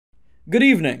Good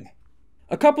evening.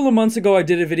 A couple of months ago I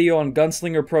did a video on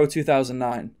Gunslinger Pro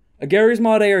 2009, a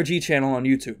GMod ARG channel on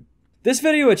YouTube. This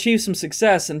video achieved some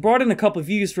success and brought in a couple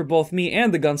views for both me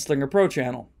and the Gunslinger Pro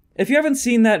channel. If you haven't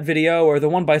seen that video, or the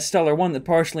one by Stellar One that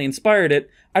partially inspired it,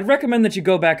 I'd recommend that you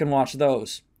go back and watch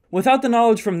those. Without the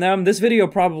knowledge from them, this video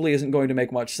probably isn't going to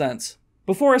make much sense.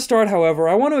 Before I start, however,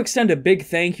 I want to extend a big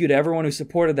thank you to everyone who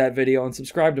supported that video and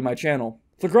subscribed to my channel.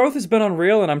 The growth has been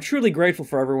unreal, and I'm truly grateful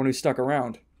for everyone who stuck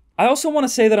around. I also want to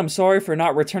say that I'm sorry for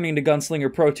not returning to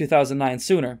Gunslinger Pro 2009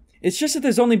 sooner. It's just that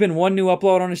there's only been one new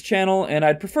upload on his channel, and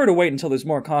I'd prefer to wait until there's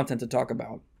more content to talk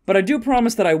about. But I do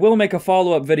promise that I will make a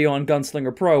follow-up video on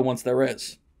Gunslinger Pro once there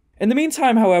is. In the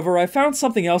meantime, however, I found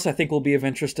something else I think will be of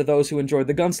interest to those who enjoyed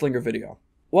the Gunslinger video.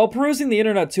 While perusing the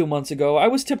internet 2 months ago, I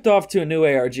was tipped off to a new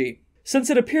ARG.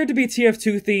 Since it appeared to be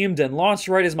TF2 themed and launched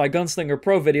right as my Gunslinger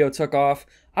Pro video took off,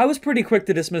 I was pretty quick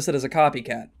to dismiss it as a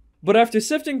copycat. But after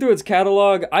sifting through its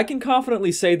catalog, I can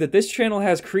confidently say that this channel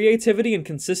has creativity and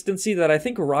consistency that I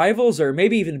think rivals or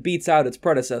maybe even beats out its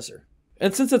predecessor.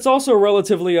 And since it's also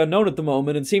relatively unknown at the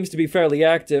moment and seems to be fairly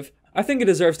active, I think it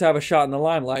deserves to have a shot in the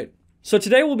limelight. So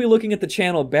today we'll be looking at the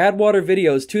channel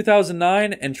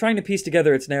BadwaterVideos2009 and trying to piece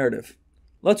together its narrative.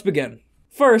 Let's begin.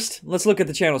 First, let's look at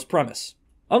the channel's premise.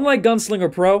 Unlike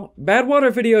Gunslinger Pro,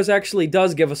 Badwater Videos actually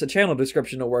does give us a channel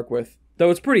description to work with,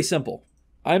 though it's pretty simple.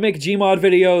 I make GMod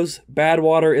videos,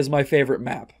 Badwater is my favorite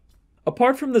map.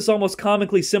 Apart from this almost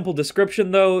comically simple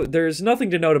description though, there's nothing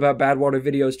to note about Badwater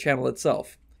Videos' channel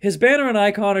itself. His banner and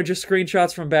icon are just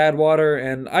screenshots from Badwater,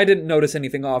 and I didn't notice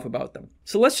anything off about them.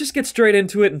 So let's just get straight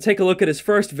into it and take a look at his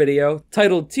first video,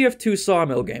 titled TF2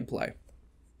 Sawmill Gameplay.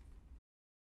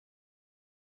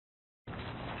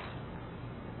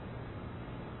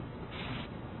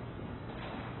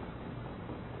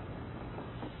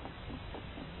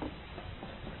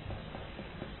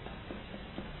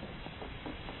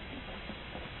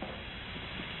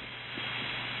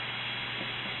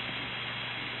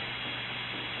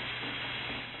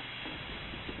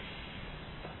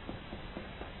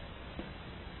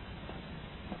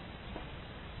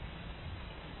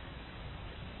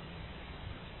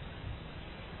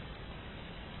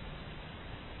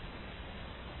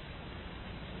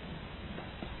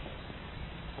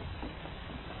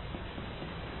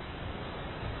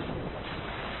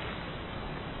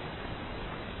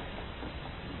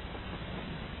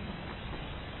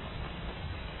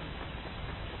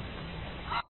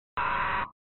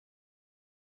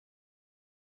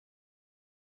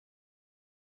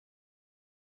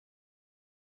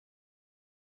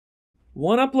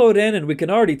 One upload in and we can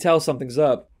already tell something's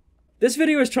up. This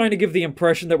video is trying to give the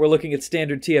impression that we're looking at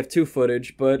standard TF2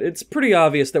 footage, but it's pretty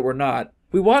obvious that we're not.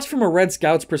 We watch from a Red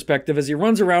Scout's perspective as he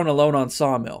runs around alone on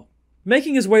Sawmill.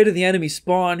 Making his way to the enemy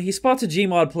spawn, he spots a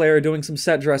GMod player doing some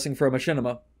set dressing for a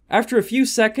machinima. After a few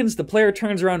seconds, the player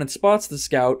turns around and spots the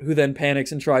Scout, who then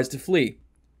panics and tries to flee.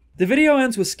 The video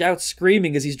ends with Scout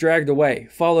screaming as he's dragged away,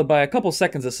 followed by a couple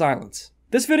seconds of silence.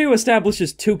 This video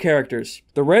establishes two characters,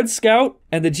 the Red Scout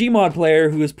and the GMod player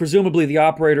who is presumably the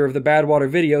operator of the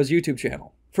Badwater Videos YouTube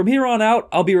channel. From here on out,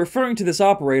 I'll be referring to this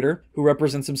operator, who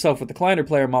represents himself with the Kleiner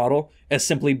player model, as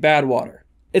simply Badwater.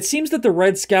 It seems that the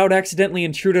Red Scout accidentally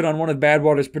intruded on one of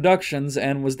Badwater's productions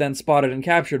and was then spotted and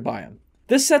captured by him.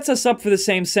 This sets us up for the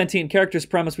same sentient characters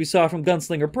premise we saw from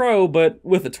Gunslinger Pro, but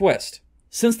with a twist.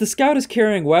 Since the Scout is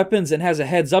carrying weapons and has a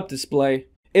heads-up display,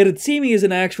 it'd seem he is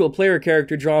an actual player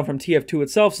character drawn from TF2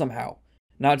 itself somehow,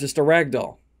 not just a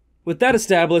ragdoll. With that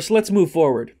established, let's move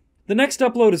forward. The next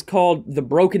upload is called The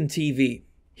Broken TV.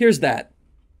 Here's that.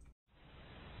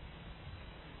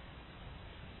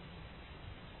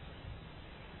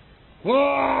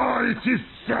 Oh, it is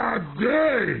sad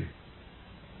day.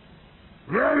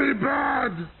 Very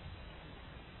bad.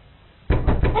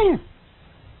 Oh.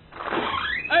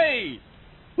 Hey!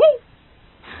 Woo!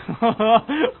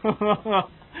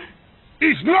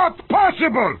 It's not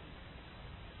possible!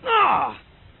 Ah!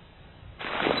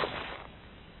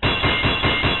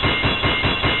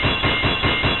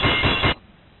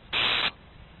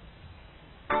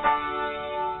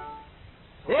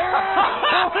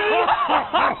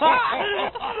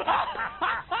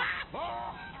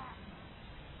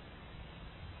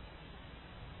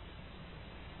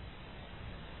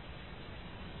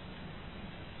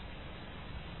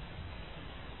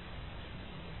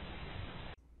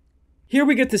 Here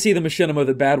we get to see the machinima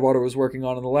that Badwater was working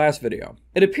on in the last video.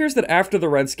 It appears that after the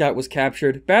Red Scout was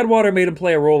captured, Badwater made him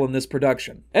play a role in this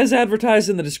production. As advertised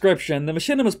in the description, the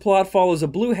machinima's plot follows a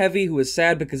blue heavy who is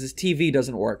sad because his TV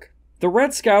doesn't work. The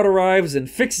Red Scout arrives and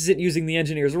fixes it using the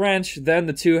engineer's wrench, then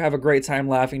the two have a great time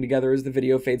laughing together as the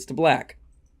video fades to black.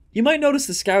 You might notice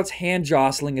the scout's hand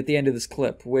jostling at the end of this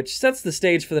clip, which sets the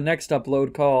stage for the next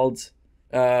upload called,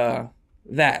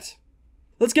 that.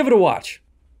 Let's give it a watch.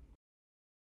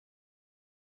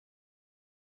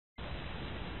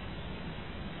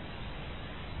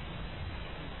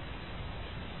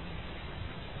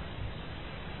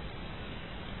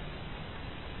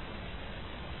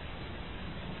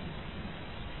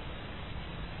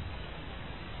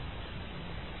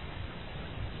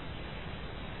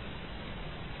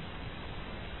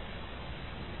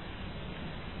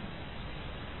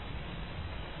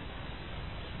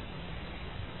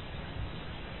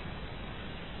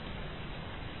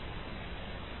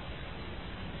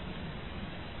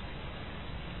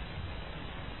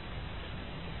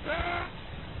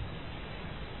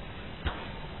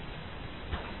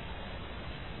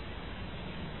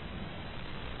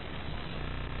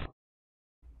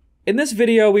 In this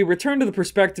video, we return to the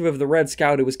perspective of the Red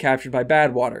Scout who was captured by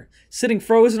Badwater, sitting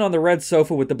frozen on the red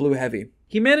sofa with the Blue Heavy.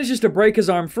 He manages to break his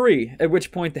arm free, at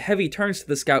which point the Heavy turns to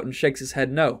the Scout and shakes his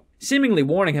head no, seemingly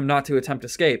warning him not to attempt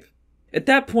escape. At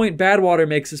that point, Badwater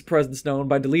makes his presence known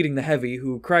by deleting the Heavy,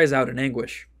 who cries out in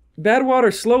anguish.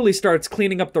 Badwater slowly starts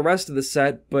cleaning up the rest of the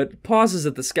set, but pauses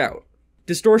at the Scout.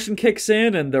 Distortion kicks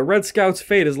in, and the Red Scout's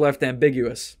fate is left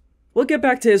ambiguous. We'll get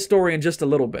back to his story in just a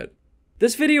little bit.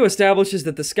 This video establishes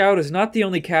that the Scout is not the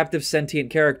only captive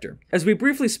sentient character, as we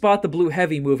briefly spot the Blue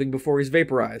Heavy moving before he's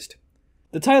vaporized.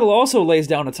 The title also lays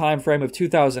down a time frame of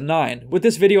 2009, with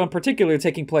this video in particular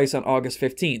taking place on August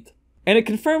 15th. And it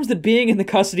confirms that being in the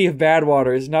custody of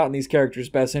Badwater is not in these characters'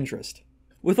 best interest.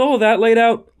 With all of that laid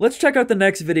out, let's check out the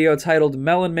next video titled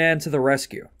Melon Man to the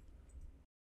Rescue.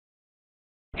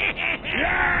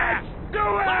 Yes! Do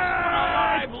it!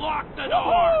 Alive! Lock the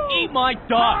door! Eat my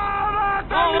dust!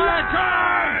 All the charge!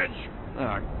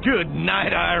 Good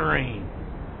night, Irene.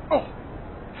 Oh.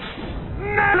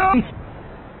 Melon!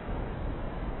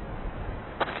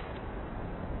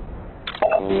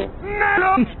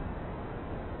 Melon!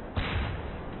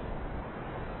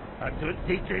 I don't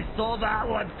think they saw that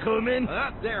one coming.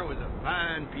 That there was a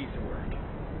fine piece of work.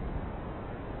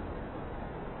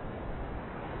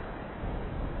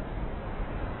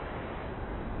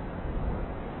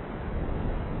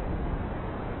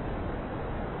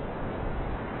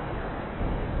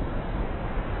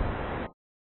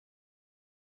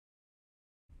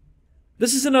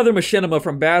 This is another machinima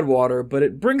from Badwater, but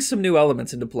it brings some new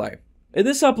elements into play. In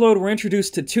this upload, we're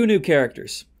introduced to two new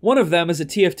characters. One of them is a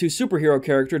TF2 superhero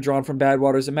character drawn from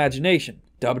Badwater's imagination,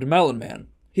 dubbed Melon Man.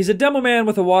 He's a demo man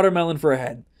with a watermelon for a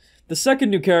head. The second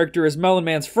new character is Melon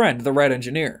Man's friend, the Red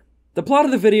Engineer. The plot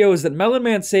of the video is that Melon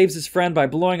Man saves his friend by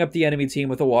blowing up the enemy team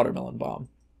with a watermelon bomb.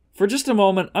 For just a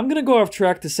moment, I'm gonna go off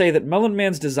track to say that Melon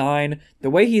Man's design, the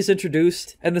way he's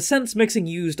introduced, and the sentence mixing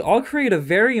used all create a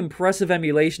very impressive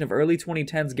emulation of early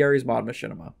 2010s Garry's Mod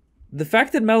machinima. The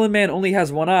fact that Melon Man only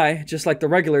has one eye, just like the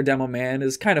regular Demo Man,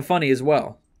 is kinda funny as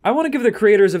well. I want to give the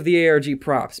creators of the ARG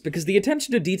props, because the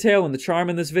attention to detail and the charm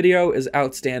in this video is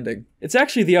outstanding. It's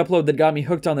actually the upload that got me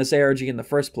hooked on this ARG in the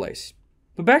first place.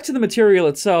 But back to the material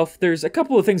itself, there's a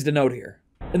couple of things to note here.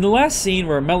 In the last scene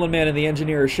where Melon Man and the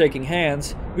engineer are shaking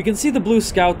hands, we can see the Blue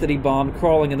Scout that he bombed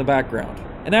crawling in the background.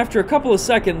 And after a couple of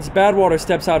seconds, Badwater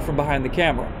steps out from behind the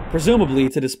camera, presumably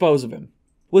to dispose of him.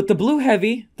 With the Blue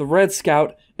Heavy, the Red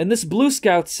Scout, and this Blue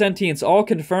Scout's sentience all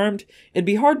confirmed, it'd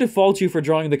be hard to fault you for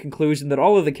drawing the conclusion that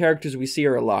all of the characters we see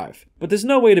are alive. But there's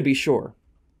no way to be sure.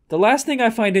 The last thing I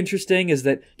find interesting is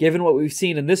that, given what we've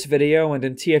seen in this video and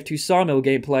in TF2 Sawmill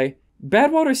gameplay,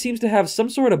 Badwater seems to have some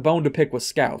sort of bone to pick with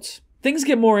Scouts. Things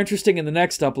get more interesting in the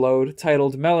next upload,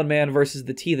 titled Melon Man vs.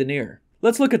 the Teethanier.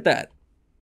 Let's look at that.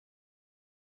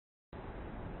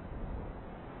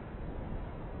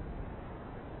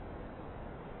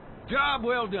 Job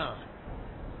well done.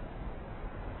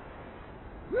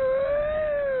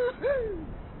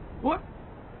 What?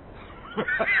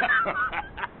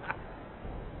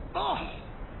 Oh.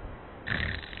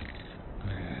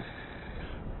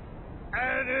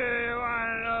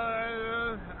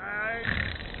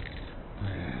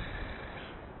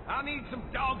 I need some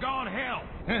doggone help.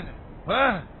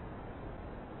 What?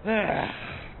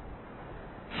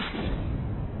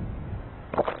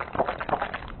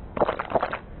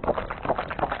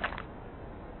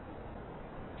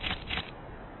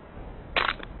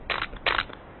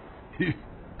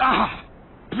 Ah!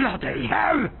 Bloody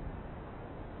hell!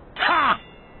 Ha!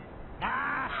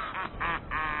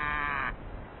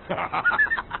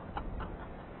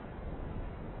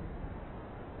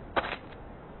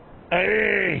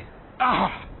 Hey!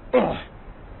 Ah! Oh!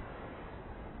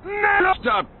 No!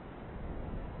 Stop.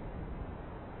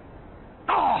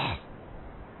 Oh!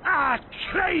 Ah,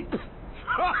 creep!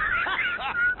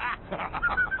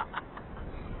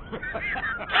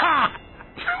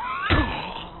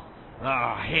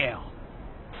 hell.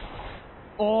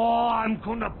 Oh, I'm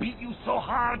gonna beat you so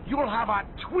hard you'll have a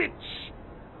twitch.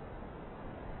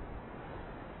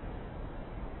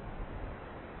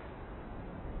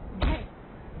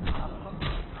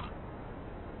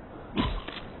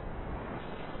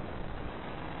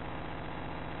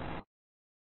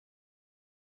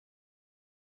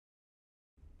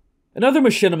 Another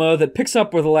machinima that picks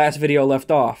up where the last video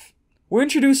left off. We're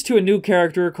introduced to a new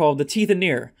character called the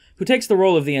Teeth-Ear, who takes the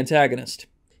role of the antagonist.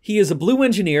 He is a blue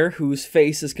engineer whose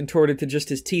face is contorted to just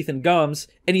his teeth and gums,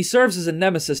 and he serves as a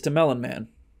nemesis to Melon Man.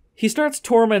 He starts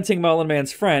tormenting Melon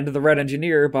Man's friend, the Red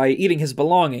Engineer, by eating his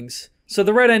belongings, so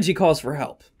the Red Engie calls for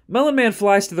help. Melon Man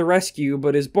flies to the rescue,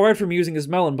 but is barred from using his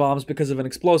melon bombs because of an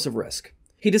explosive risk.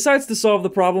 He decides to solve the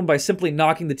problem by simply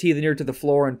knocking the Teeth-Ear to the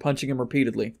floor and punching him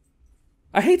repeatedly.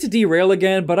 I hate to derail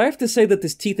again, but I have to say that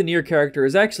this Teeth-Ear character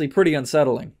is actually pretty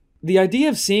unsettling. The idea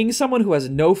of seeing someone who has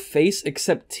no face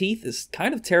except teeth is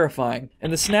kind of terrifying,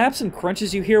 and the snaps and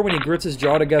crunches you hear when he grits his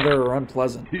jaw together are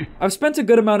unpleasant. I've spent a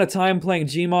good amount of time playing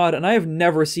GMod, and I have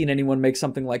never seen anyone make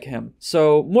something like him,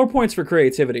 so more points for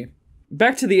creativity.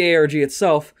 Back to the ARG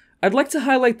itself, I'd like to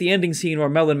highlight the ending scene where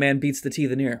Melon Man beats the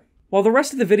Teeth-Ear. While the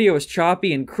rest of the video is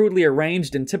choppy and crudely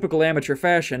arranged in typical amateur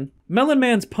fashion, Melon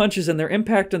Man's punches and their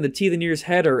impact on the Teeth-Ear's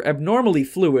head are abnormally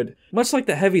fluid, much like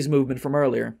the Heavy's movement from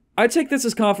earlier. I take this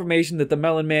as confirmation that the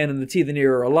Melon Man and the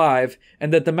Teeth-Ear are alive,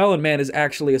 and that the Melon Man is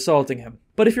actually assaulting him.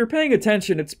 But if you're paying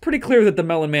attention, it's pretty clear that the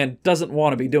Melon Man doesn't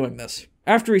want to be doing this.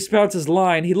 After he spouts his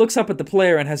line, he looks up at the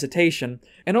player in hesitation,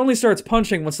 and only starts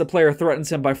punching once the player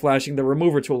threatens him by flashing the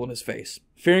remover tool in his face.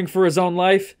 Fearing for his own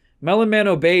life, Melon Man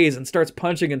obeys and starts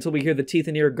punching until we hear the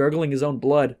Teeth-Ear gurgling his own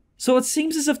blood. So it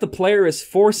seems as if the player is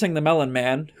forcing the Melon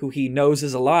Man, who he knows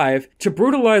is alive, to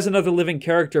brutalize another living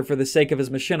character for the sake of his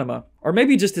machinima, or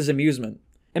maybe just his amusement.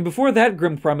 And before that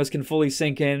grim premise can fully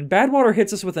sink in, Badwater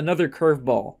hits us with another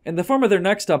curveball, in the form of their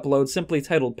next upload simply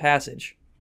titled Passage.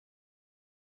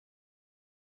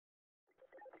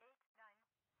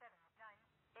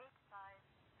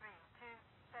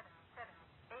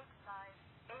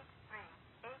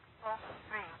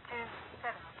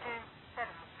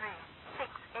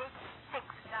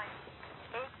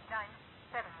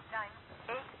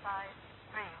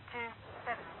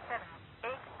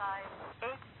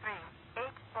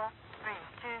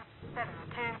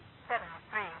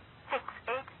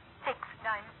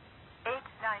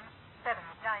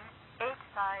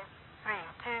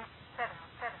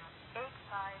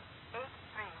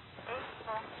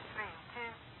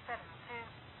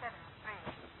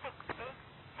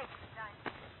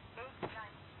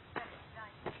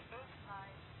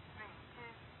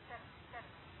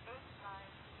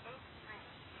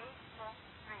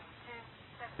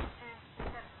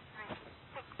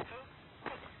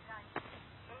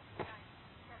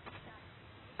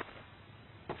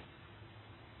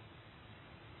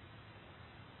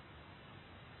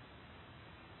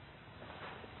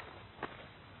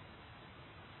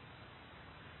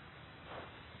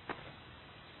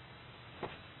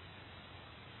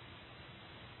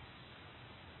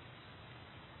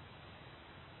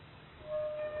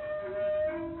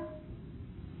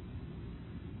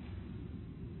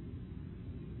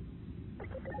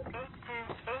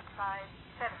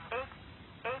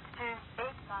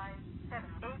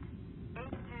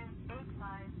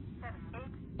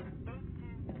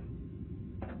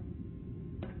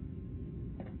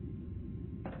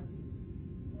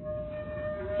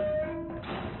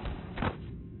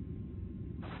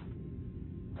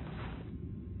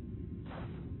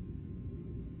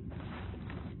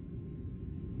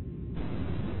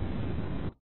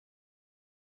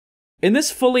 In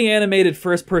this fully animated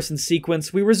first-person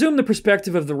sequence, we resume the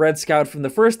perspective of the Red Scout from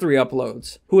the first 3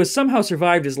 uploads, who has somehow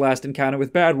survived his last encounter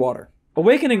with Badwater.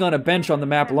 Awakening on a bench on the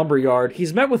map Lumberyard,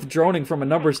 he's met with droning from a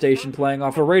number station playing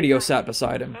off a radio sat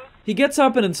beside him. He gets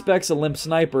up and inspects a limp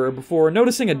sniper before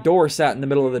noticing a door sat in the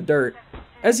middle of the dirt.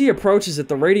 As he approaches it,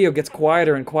 the radio gets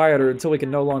quieter and quieter until he can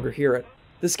no longer hear it.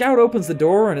 The Scout opens the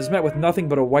door and is met with nothing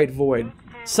but a white void.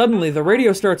 Suddenly, the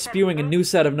radio starts spewing a new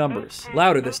set of numbers,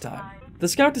 louder this time. The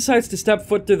Scout decides to step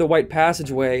foot through the white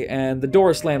passageway, and the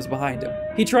door slams behind him.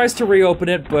 He tries to reopen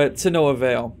it, but to no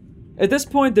avail. At this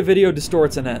point, the video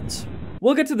distorts and ends.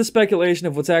 We'll get to the speculation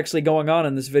of what's actually going on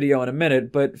in this video in a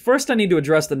minute, but first I need to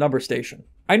address the number station.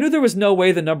 I knew there was no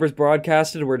way the numbers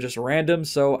broadcasted were just random,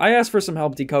 so I asked for some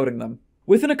help decoding them.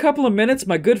 Within a couple of minutes,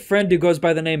 my good friend who goes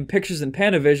by the name Pictures in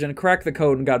Panavision cracked the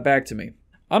code and got back to me.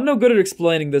 I'm no good at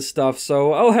explaining this stuff,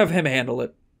 so I'll have him handle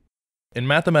it. In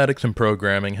mathematics and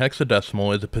programming,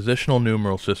 hexadecimal is a positional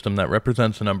numeral system that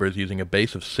represents numbers using a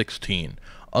base of 16.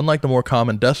 Unlike the more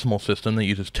common decimal system that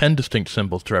uses 10 distinct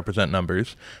symbols to represent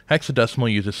numbers,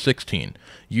 hexadecimal uses 16,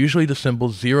 usually the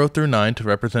symbols 0 through 9 to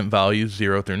represent values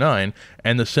 0 through 9,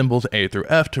 and the symbols A through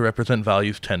F to represent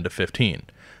values 10 to 15.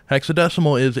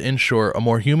 Hexadecimal is, in short, a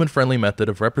more human-friendly method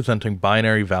of representing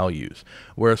binary values,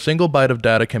 where a single byte of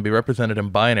data can be represented in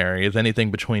binary as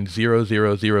anything between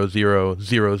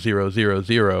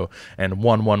 00000000 and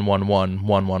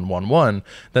 11111111.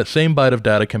 That same byte of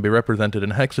data can be represented in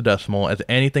hexadecimal as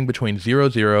anything between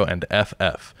 00 and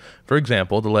FF. For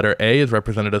example, the letter A is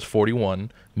represented as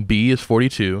 41, B is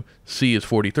 42, C is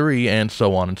 43, and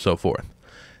so on and so forth.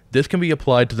 This can be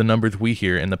applied to the numbers we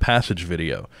hear in the passage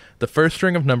video. The first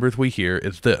string of numbers we hear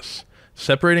is this.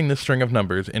 Separating this string of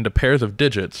numbers into pairs of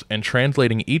digits and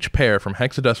translating each pair from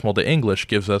hexadecimal to English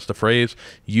gives us the phrase,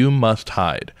 "you must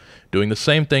hide." Doing the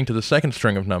same thing to the second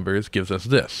string of numbers gives us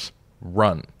this,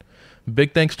 "run."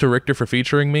 Big thanks to Richter for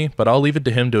featuring me, but I'll leave it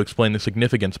to him to explain the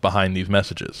significance behind these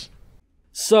messages.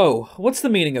 So, what's the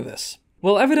meaning of this?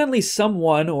 Well, evidently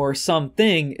someone or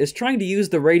something is trying to use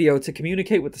the radio to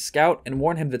communicate with the scout and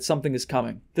warn him that something is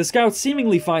coming. The scout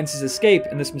seemingly finds his escape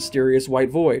in this mysterious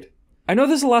white void. I know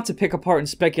there's a lot to pick apart and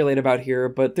speculate about here,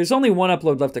 but there's only one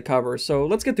upload left to cover, so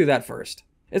let's get through that first.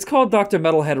 It's called Dr.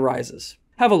 Metalhead Rises.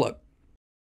 Have a look.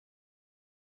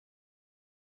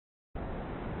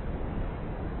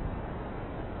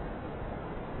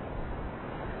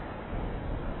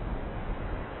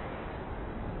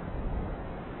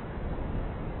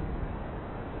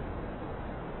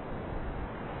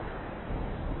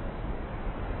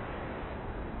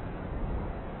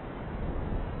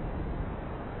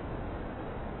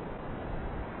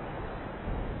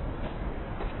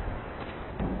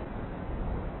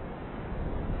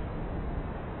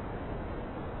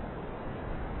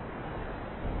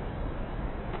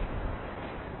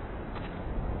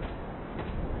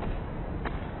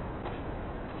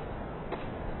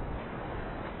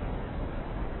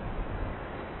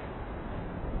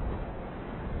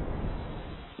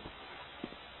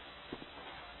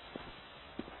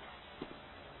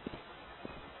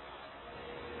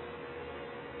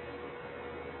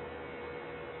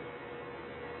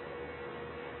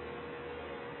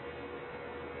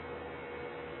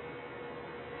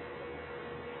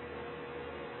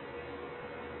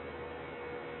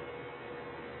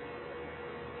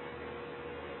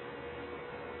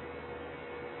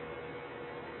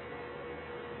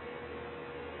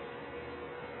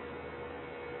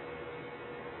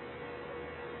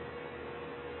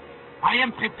 I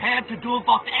am prepared to do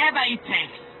whatever it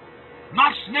takes.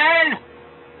 Mach schnell!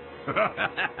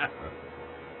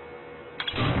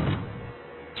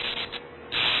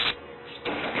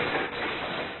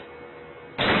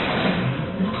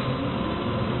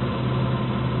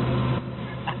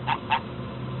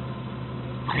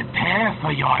 Prepare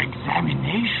for your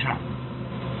examination.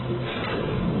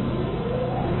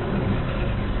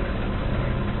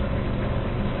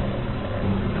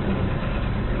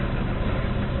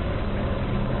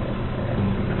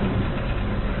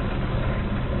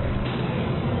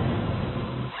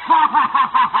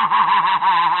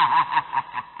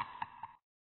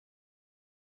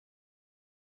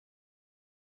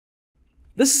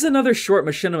 This is another short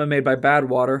machinima made by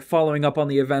Badwater, following up on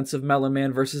the events of Melon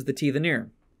Man vs. the Teethanier.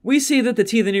 We see that the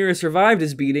Teethanier survived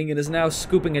his beating and is now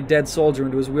scooping a dead soldier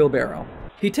into his wheelbarrow.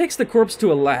 He takes the corpse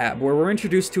to a lab, where we're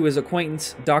introduced to his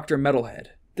acquaintance, Dr. Metalhead.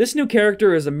 This new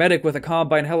character is a medic with a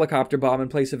Combine helicopter bomb in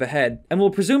place of a head, and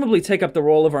will presumably take up the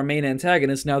role of our main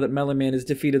antagonist now that Melon Man has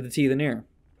defeated the Teethanier.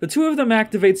 The two of them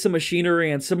activate some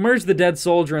machinery and submerge the dead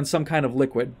soldier in some kind of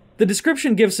liquid. The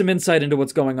description gives some insight into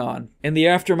what's going on. In the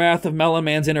aftermath of Melon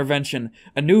Man's intervention,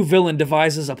 a new villain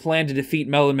devises a plan to defeat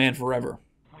Melon Man forever.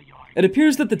 It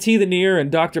appears that the Teethanier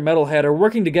and Dr. Metalhead are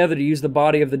working together to use the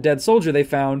body of the dead soldier they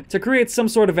found to create some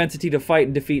sort of entity to fight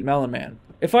and defeat Melon Man.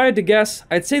 If I had to guess,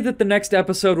 I'd say that the next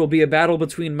episode will be a battle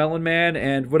between Melon Man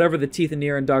and whatever the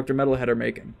Teethanier and Dr. Metalhead are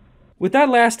making. With that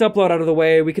last upload out of the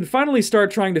way, we can finally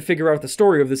start trying to figure out the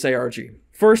story of this ARG.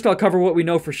 First, I'll cover what we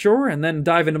know for sure, and then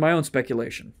dive into my own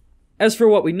speculation. As for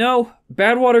what we know,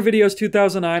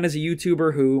 BadwaterVideos2009 is a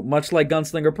YouTuber who, much like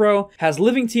Gunslinger Pro, has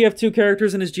living TF2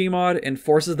 characters in his Gmod and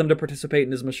forces them to participate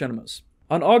in his machinimas.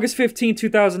 On August 15,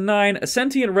 2009, a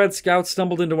sentient Red Scout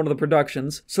stumbled into one of the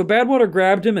productions, so Badwater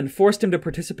grabbed him and forced him to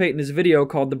participate in his video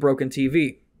called The Broken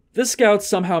TV. This Scout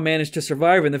somehow managed to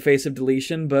survive in the face of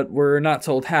deletion, but we're not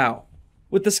told how.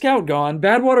 With the Scout gone,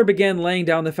 Badwater began laying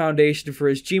down the foundation for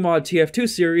his GMod TF2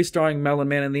 series starring Melon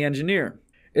Man and the Engineer.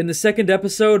 In the second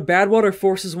episode, Badwater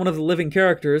forces one of the living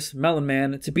characters, Melon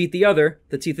Man, to beat the other,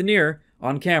 the Teethaneer,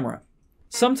 on camera.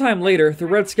 Sometime later, the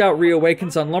Red Scout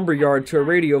reawakens on Lumberyard to a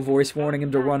radio voice warning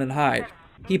him to run and hide.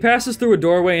 He passes through a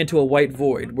doorway into a white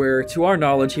void, where, to our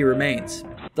knowledge, he remains.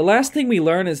 The last thing we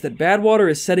learn is that Badwater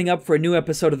is setting up for a new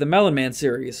episode of the Melon Man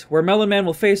series, where Melon Man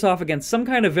will face off against some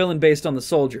kind of villain based on the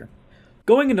soldier.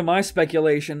 Going into my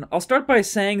speculation, I'll start by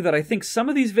saying that I think some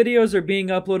of these videos are being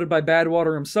uploaded by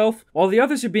Badwater himself, while the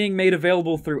others are being made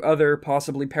available through other,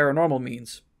 possibly paranormal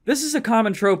means. This is a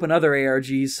common trope in other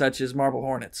ARGs, such as Marble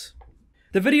Hornets.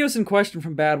 The videos in question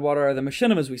from Badwater are the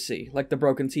machinimas we see, like the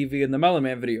Broken TV and the Melon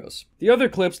Man videos. The other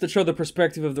clips that show the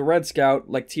perspective of the Red Scout,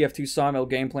 like TF2 Sawmill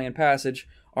gameplay and passage,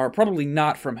 are probably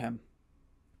not from him.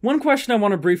 One question I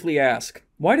want to briefly ask.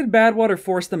 Why did Badwater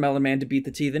force the Melon Man to beat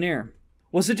the Teethaneer?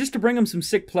 Was it just to bring him some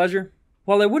sick pleasure?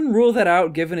 While I wouldn't rule that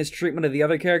out given his treatment of the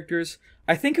other characters,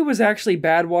 I think it was actually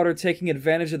Badwater taking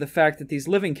advantage of the fact that these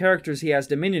living characters he has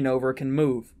dominion over can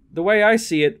move. The way I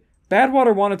see it,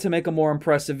 Badwater wanted to make a more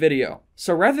impressive video,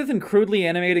 so rather than crudely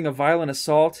animating a violent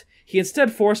assault, he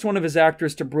instead forced one of his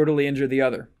actors to brutally injure the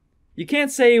other. You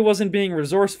can't say he wasn't being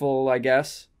resourceful, I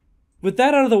guess. With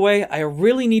that out of the way, I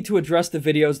really need to address the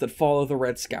videos that follow the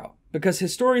Red Scout, because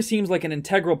his story seems like an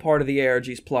integral part of the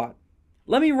ARG's plot.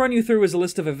 Let me run you through his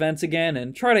list of events again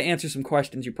and try to answer some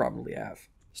questions you probably have.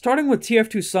 Starting with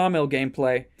TF2 Sawmill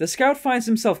gameplay, the Scout finds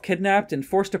himself kidnapped and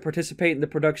forced to participate in the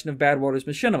production of Badwater's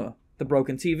machinima, the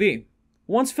Broken TV.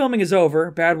 Once filming is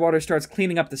over, Badwater starts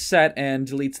cleaning up the set and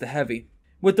deletes the heavy.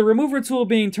 With the remover tool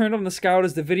being turned on the Scout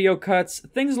as the video cuts,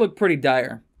 things look pretty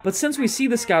dire. But since we see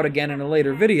the Scout again in a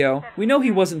later video, we know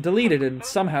he wasn't deleted and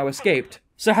somehow escaped.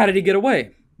 So how did he get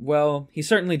away? Well, he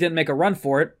certainly didn't make a run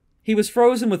for it. He was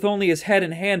frozen with only his head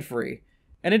and hand free,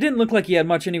 and it didn't look like he had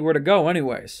much anywhere to go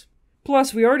anyways.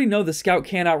 Plus, we already know the Scout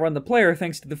can't outrun the player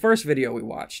thanks to the first video we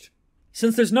watched.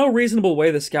 Since there's no reasonable way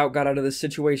the Scout got out of this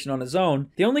situation on his own,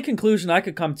 the only conclusion I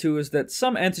could come to is that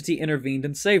some entity intervened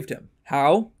and saved him.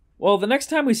 How? Well, the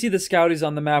next time we see the Scout he's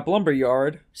on the map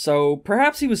Lumberyard, so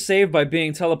perhaps he was saved by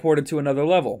being teleported to another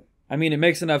level. I mean, it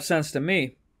makes enough sense to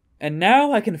me. And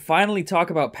now I can finally talk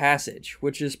about Passage,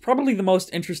 which is probably the most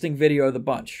interesting video of the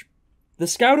bunch. The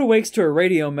Scout awakes to a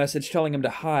radio message telling him to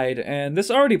hide, and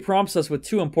this already prompts us with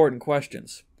two important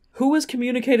questions. Who is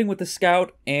communicating with the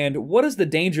Scout, and what is the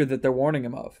danger that they're warning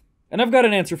him of? And I've got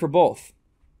an answer for both.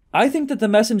 I think that the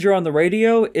messenger on the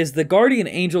radio is the guardian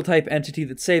angel type entity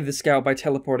that saved the Scout by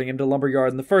teleporting him to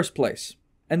Lumberyard in the first place.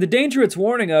 And the danger it's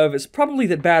warning of is probably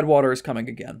that Badwater is coming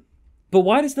again. But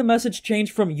why does the message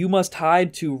change from "you must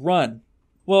hide" to "run"?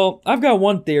 Well, I've got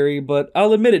one theory, but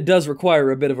I'll admit it does require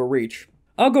a bit of a reach.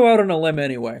 I'll go out on a limb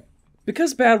anyway.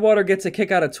 Because Badwater gets a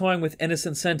kick out of toying with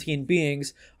innocent sentient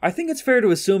beings, I think it's fair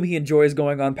to assume he enjoys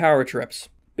going on power trips.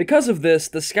 Because of this,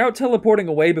 the Scout teleporting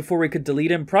away before we could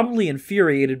delete him probably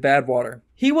infuriated Badwater.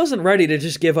 He wasn't ready to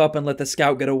just give up and let the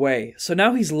Scout get away, so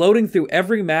now he's loading through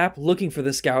every map looking for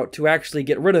the Scout to actually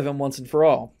get rid of him once and for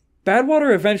all.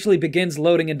 Badwater eventually begins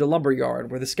loading into Lumberyard,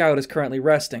 where the Scout is currently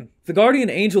resting. The guardian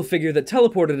angel figure that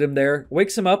teleported him there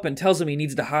wakes him up and tells him he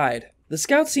needs to hide. The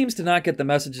Scout seems to not get the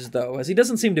messages though, as he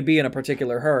doesn't seem to be in a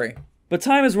particular hurry. But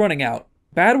time is running out.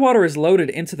 Badwater is loaded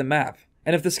into the map,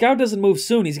 and if the Scout doesn't move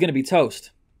soon, he's gonna be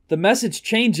toast. The message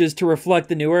changes to reflect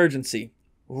the new urgency.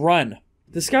 Run.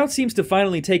 The Scout seems to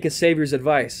finally take his savior's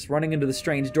advice, running into the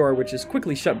strange door which is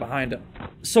quickly shut behind him.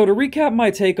 So to recap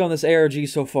my take on this ARG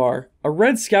so far, a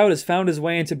Red Scout has found his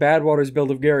way into Badwater's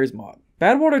build of Gary's mod.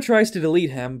 Badwater tries to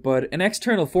delete him, but an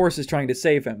external force is trying to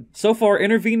save him, so far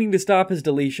intervening to stop his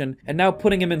deletion, and now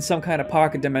putting him in some kind of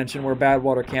pocket dimension where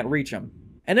Badwater can't reach him.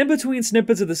 And in between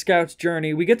snippets of the Scout's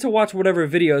journey, we get to watch whatever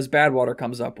videos Badwater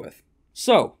comes up with.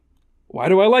 So, why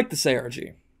do I like this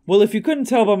ARG? Well, if you couldn't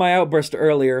tell by my outburst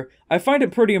earlier, I find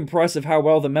it pretty impressive how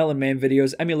well the Melon Man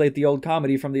videos emulate the old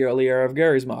comedy from the early era of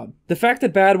Gary's mod. The fact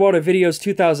that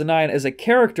BadwaterVideos2009 as a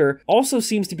character also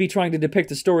seems to be trying to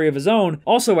depict a story of his own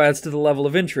also adds to the level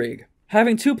of intrigue.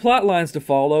 Having two plot lines to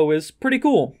follow is pretty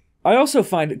cool. I also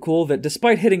find it cool that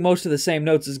despite hitting most of the same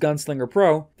notes as Gunslinger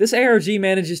Pro, this ARG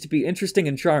manages to be interesting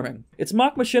and charming. Its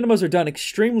mock machinimas are done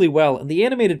extremely well, and the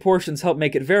animated portions help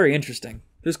make it very interesting.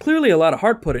 There's clearly a lot of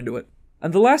heart put into it.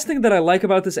 And the last thing that I like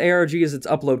about this ARG is its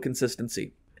upload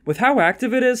consistency. With how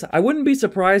active it is, I wouldn't be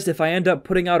surprised if I end up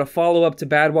putting out a follow-up to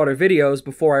Badwater videos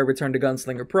before I return to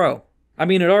Gunslinger Pro. I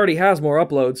mean, it already has more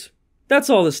uploads. That's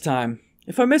all this time.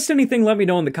 If I missed anything, let me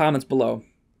know in the comments below.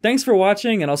 Thanks for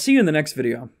watching, and I'll see you in the next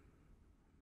video.